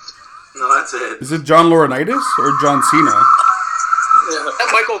 No, that's it. Is it John Laurinaitis or John Cena? Is that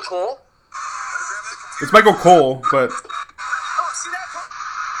Michael Cole? It's Michael Cole, but Oh, see that?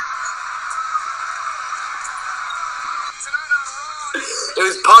 It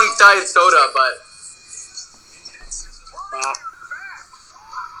was Punk Diet Soda, but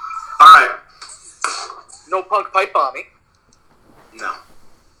All right. No Punk pipe bombing. No.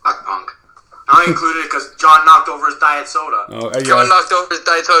 Fuck Punk. I included it because John knocked over his diet soda. John yeah. knocked over his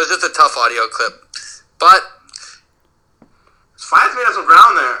Diet Soda. It's just a tough audio clip. But, Fine's made up some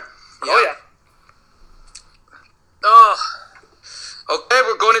ground there. Oh yeah. oh. Okay,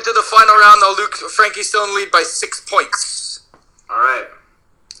 we're going into the final round now. Luke, Frankie's still in the lead by 6 points. All right.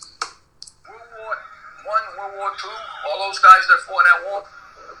 World War I, World War II, all those guys that fought in that war,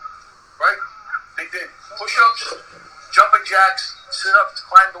 right? They did push-ups, jumping jacks, sit-ups,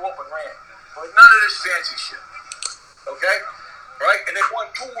 climbed the rope and ran. But none of this fancy shit. Okay? Right? And they won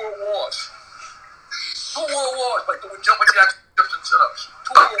 2 world wars. 2 world wars by doing jumping jacks, and sit-ups.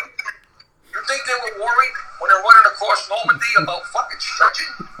 2 world wars. You think they were worried when they're running across Normandy about fucking stretching?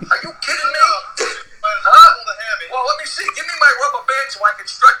 Are you kidding me? Huh? Well, let me see. Give me my rubber band so I can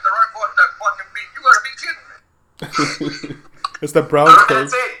stretch the run across that fucking beat. You gotta be kidding me. It's the Browns Alright, code.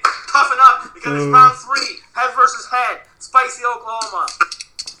 that's it. Toughen up because it's round 3. Head versus head. Spicy Oklahoma.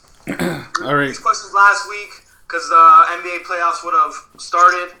 All right. These questions last week because NBA playoffs would have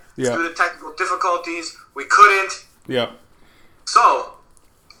started Yeah. due to technical difficulties. We couldn't. Yeah. So,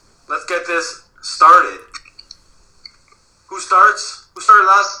 let's get this started. Who starts? Who started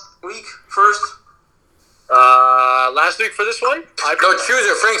last week first? Last week for this one, No,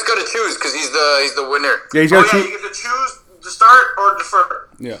 chooser. Frank's got to choose because he's the winner. Yeah, he's Oh got yeah, to you get to choose to start or defer.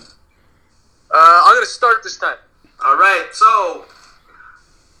 Yeah. I'm gonna start this time. All right. So,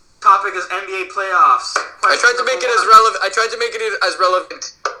 topic is NBA playoffs. I tried to make it as relevant. I tried to make it as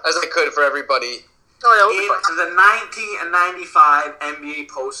relevant as I could for everybody. Oh yeah, we'll be In fine. the 1995 NBA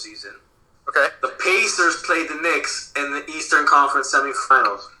postseason, Okay. the Pacers played the Knicks in the Eastern Conference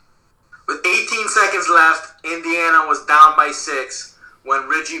semifinals. With 18 seconds left, Indiana was down by 6 when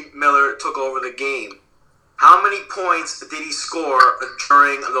Reggie Miller took over the game. How many points did he score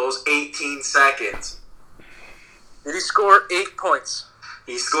during those 18 seconds? Did he score 8 points?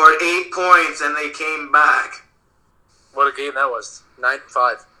 He scored 8 points and they came back. What a game that was.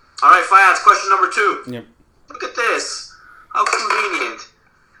 9-5. All right, Fiats, question number 2. Yep. Look at this. How convenient.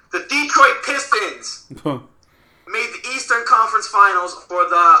 The Detroit Pistons made the Eastern Conference Finals for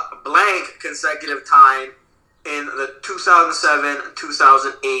the blank consecutive time in the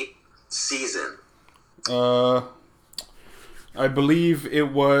 2007-2008 season. I believe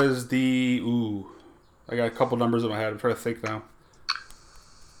it was the. I got a couple numbers in my head. I'm trying to think now.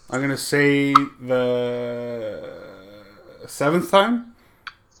 I'm gonna say the 7th time.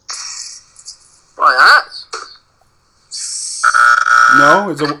 Why not? No,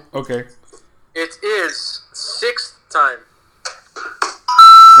 it's a okay. It is 6th time.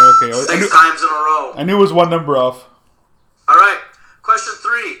 Okay, 6 times in a row. I knew it was one number off. All right. Question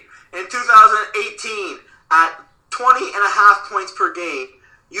 3. In 2018, at 20.5 points per game,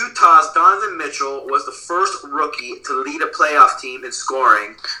 Utah's Donovan Mitchell was the first rookie to lead a playoff team in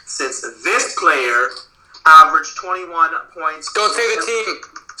scoring since this player averaged 21 points. Don't say the team.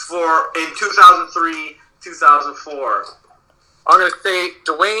 In 2003-2004. I'm gonna say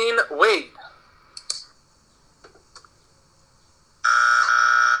Dwayne Wade.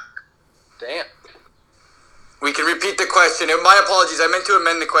 Damn. We can repeat the question. My apologies. I meant to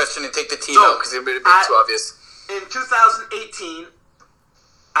amend the question and take the team out because it would have been too obvious. In 2018,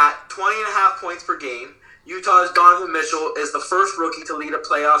 at 20.5 points per game, Utah's Donovan Mitchell is the first rookie to lead a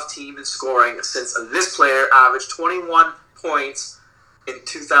playoff team in scoring since this player averaged 21 points in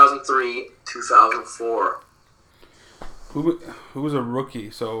 2003-2004. Who was a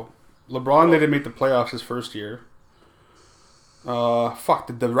rookie? So LeBron didn't make the playoffs his first year. Did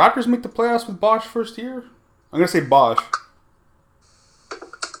the Raptors make the playoffs with Bosch first year? I'm gonna say Bosch. No,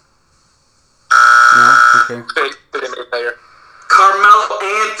 okay. They didn't make that year. Carmelo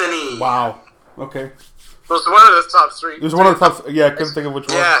Anthony. Wow. Okay. It was one of the top 3. It was one of the top. Yeah, I couldn't think of which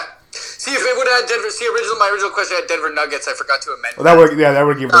one. Yeah. See, if it would have had Denver. See, my original question had Denver Nuggets. I forgot to amend. Well, that would give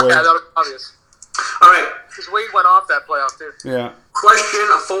it away. Yeah, that was obvious. All right. Because Wade went off that playoff too. Yeah. Question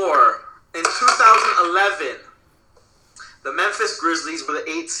 4. In 2011, the Memphis Grizzlies were the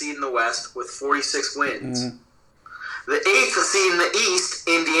 8th seed in the West with 46 wins. Mm-hmm. The 8th seed in the East,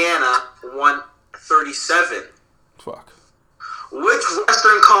 Indiana, won 37. Fuck. Which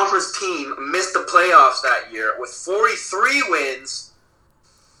Western Conference team missed the playoffs that year with 43 wins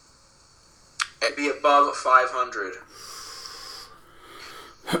and be above 500?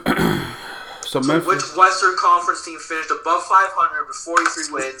 So Which Memphis. Western Conference team finished above 500 with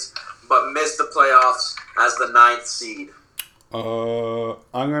 43 wins but missed the playoffs as the 9th seed?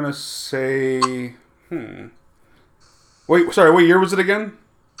 I'm gonna say. Wait, sorry. What year was it again?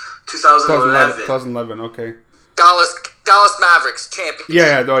 2011. 2011. Okay. Dallas Mavericks champions.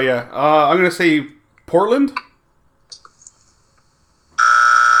 Yeah. Oh, yeah. I'm gonna say Portland.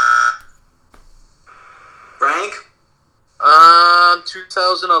 Frank?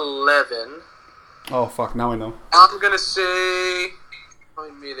 2011. Oh fuck! Now I know. I'm gonna say.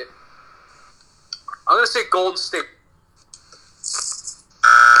 Let me meet it. I'm gonna say Golden State.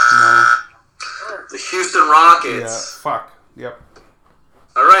 No. The Houston Yeah. Rockets. Fuck. Yep.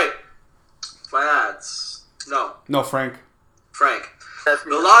 All right. Fiats. No. No, Frank. Frank. That's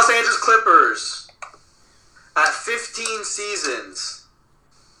The Los Angeles Clippers, at 15 seasons,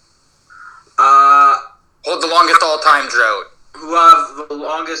 Hold the longest all-time drought. who have the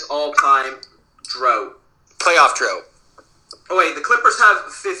longest all-time drought. Playoff drought. Oh, wait, the Clippers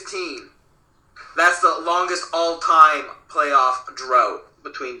have 15. That's the longest all-time playoff drought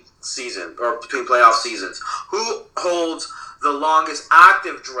between playoff seasons. Who holds the longest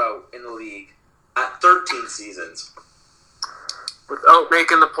active drought in the league at 13 seasons? Without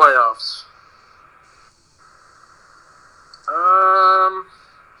making the playoffs.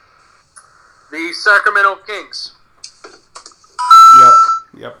 The Sacramento Kings.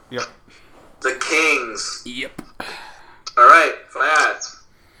 Yep. The Kings. Yep. All right, Fads.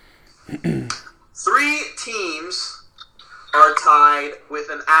 3 teams are tied with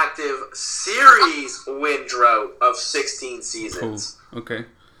an active series win drought of 16 seasons. Cool. Okay.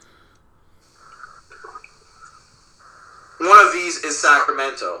 One of these is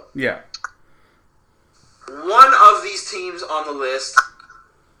Sacramento. Yeah. One of these teams on the list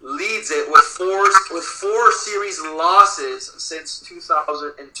leads it with four series losses since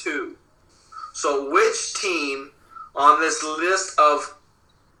 2002. So which team on this list of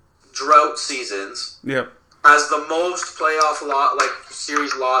drought seasons Yep. has the most playoff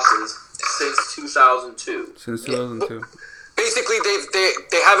series losses since 2002? Since 2002. Basically,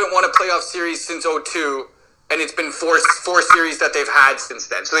 they haven't won a playoff series since 2002, and it's been four series that they've had since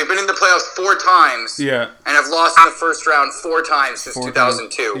then. So they've been in the playoffs 4 times, Yeah. and have lost in the first round 4 times since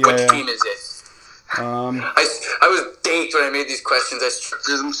 2002. Yeah, Which yeah. team is it? I was baked when I made these questions.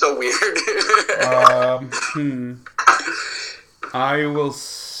 I'm so weird. I will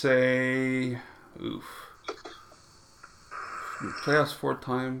say, playoffs 4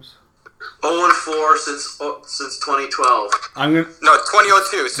 times. 0-4 since 2012. I'm gonna. No,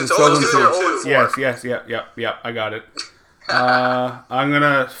 2002. Since 2002. 2002. Yes. Yep. I got it. I'm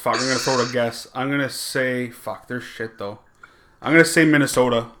gonna throw it a guess. I'm gonna say, there's shit though. I'm gonna say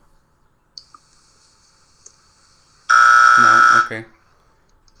Minnesota. No, okay.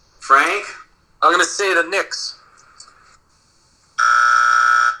 Frank? I'm going to say the Knicks.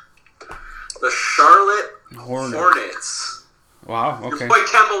 The Charlotte Hornets. Hornets. Wow, okay. Your boy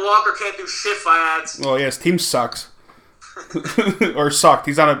Kemba Walker can't do shit, Fads. Well, yeah, his team sucks. Or sucked.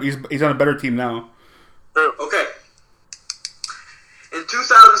 He's on a better team now. Okay. In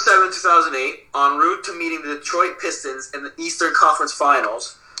 2007-2008, en route to meeting the Detroit Pistons in the Eastern Conference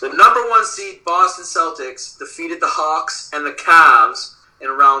Finals, the number 1 seed Boston Celtics defeated the Hawks and the Cavs in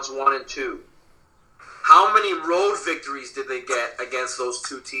rounds 1 and 2. How many road victories did they get against those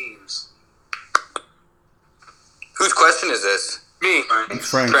 2 teams? Whose question is this? Me. It's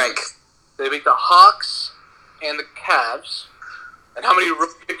Frank. Frank. They beat the Hawks and the Cavs. And how many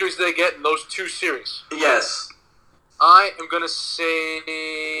victories did they get in those 2 series? Yes. I am going to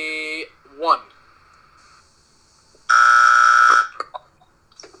say 1.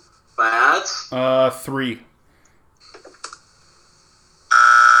 Fads? 3.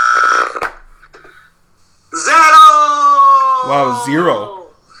 Zero! Wow, 0.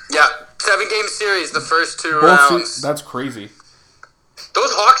 Yeah, 7-game series, the first 2 Both rounds. that's crazy.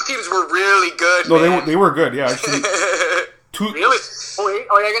 Those Hawks teams were really good, No, man. they were good. Yeah, actually, Really? Oh, yeah,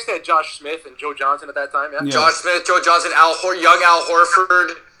 I guess they had Josh Smith and Joe Johnson at that time, yeah? Yeah. Josh Smith, Joe Johnson, young Al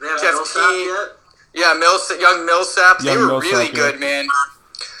Horford, They haven't Jeff Millsap Teague. yet? Yeah, young Millsap. They Young were Millsap, really yeah. good, man.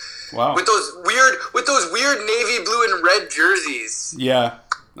 Wow. With those weird navy blue and red jerseys. Yeah,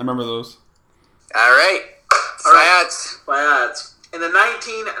 I remember those. All right. Fads. In the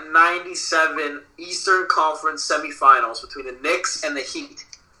 1997 Eastern Conference semifinals between the Knicks and the Heat,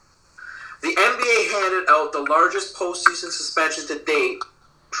 the NBA handed out the largest postseason suspension to date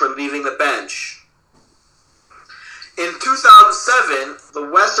for leaving the bench. In 2007, the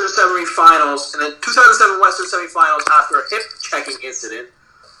Western semifinals, after a hip checking incident,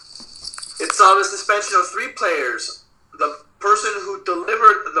 it saw the suspension of 3 players: the person who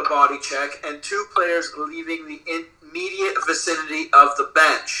delivered the body check and 2 players leaving the immediate vicinity of the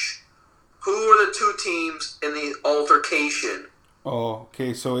bench. Who were the 2 teams in the altercation? Oh,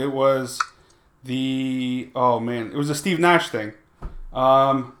 okay. So it was it was the Steve Nash thing.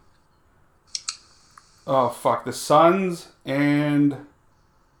 The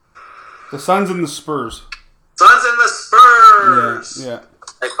Suns and the Spurs. Suns and the Spurs. Yeah.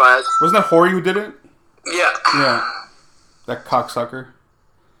 Thanks, Fias. Wasn't that Horry who did it? Yeah. Yeah. That cocksucker.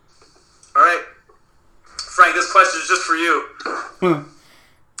 All right, Frank. This question is just for you.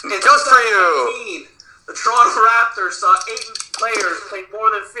 Just for you. The Toronto Raptors saw 8 players play more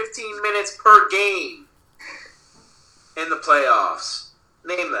than 15 minutes per game in the playoffs.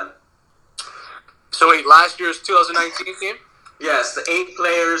 Name them. So wait, last year's 2019 team? Yes, the 8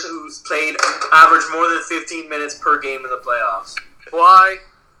 players who played average more than 15 minutes per game in the playoffs. Kawhi,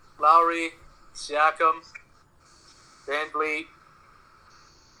 Lowry, Siakam, Van Vliet,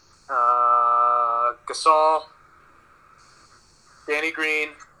 Gasol, Danny Green,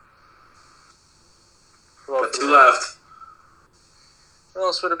 Got 2 left. What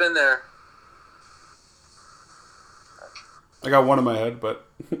else would have been there? I got one in my head, but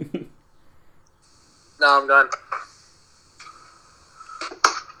No, I'm done.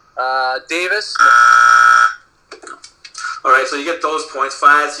 Davis. All right, so you get those points.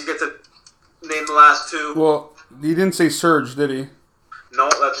 Fides, you get to name the last 2. well, he didn't say Serge, did he? No,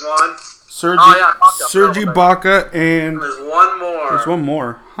 that's 1. Serge, Oh, yeah, Baca. Serge Ibaka, and There's 1 more. there's one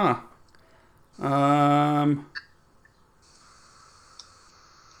more, huh?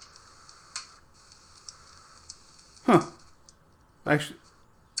 Huh. Actually,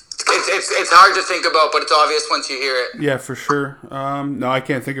 It's hard to think about, but it's obvious once you hear it. yeah, for sure. No, I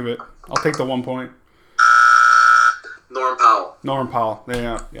can't think of it. I'll take the 1 point. Norm Powell. Norman Powell.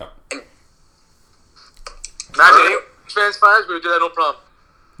 Yeah. Imagine fans fires, we would do that, no problem.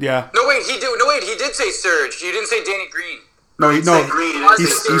 Yeah. No wait, he did say Serge. You didn't say Danny Green. No, He said Green, he didn't he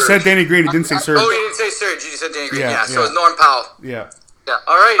say said Serge. Danny Green. He didn't say Serge. Oh, you didn't say Serge. You said Danny Green. Yeah, Yeah. So yeah. it's Norm Powell. Yeah.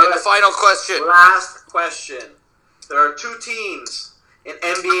 All right, and the final question. Last question. There are 2 teams in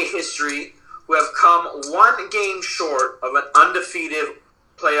NBA history who have come 1 game short of an undefeated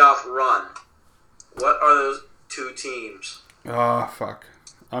playoff run. What are those 2 teams? Oh, fuck.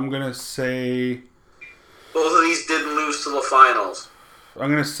 I'm going to say... Both of these didn't lose to the finals. I'm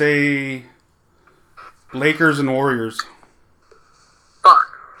going to say... Lakers and Warriors. Fuck.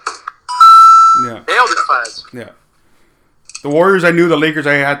 Yeah. Nailed it, fans. Yeah. The Warriors, I knew. The Lakers,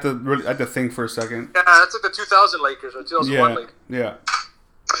 I had to think for a second. Yeah, that's like the 2000 Lakers or 2001 Yeah. Lakers. Yeah.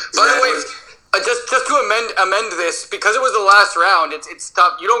 By the way, just to amend this, because it was the last round, it's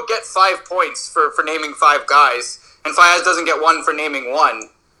tough. You don't get 5 points for naming 5 guys, and Fayaz doesn't get 1 for naming 1.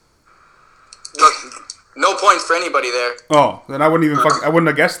 No points for anybody there. Oh, then I wouldn't even I wouldn't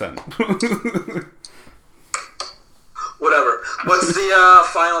have guessed then. Whatever. What's the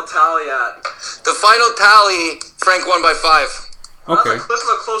final tally at? The final tally, Frank won by 5. Okay. This was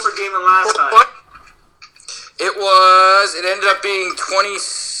a closer game than last time. It ended up being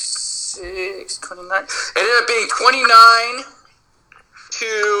 26, 29. It ended up being 29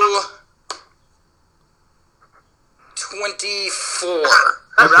 to 24.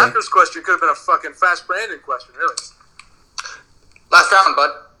 That Okay. Raptors question could have been a fucking Fast Brandon question, really. Last round, bud.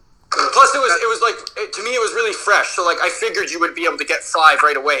 Plus, it was like, to me, it was really fresh. So, like, I figured you would be able to get 5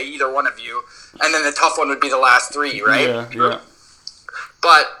 right away, either one of you. And then the tough one would be the last 3, right? Yeah.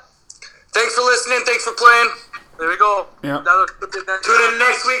 But, thanks for listening. Thanks for playing. There we go. Yeah. Tune in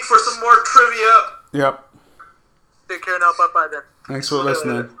next week for some more trivia. Yep. Take care now. Bye-bye then. Thanks for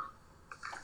listening.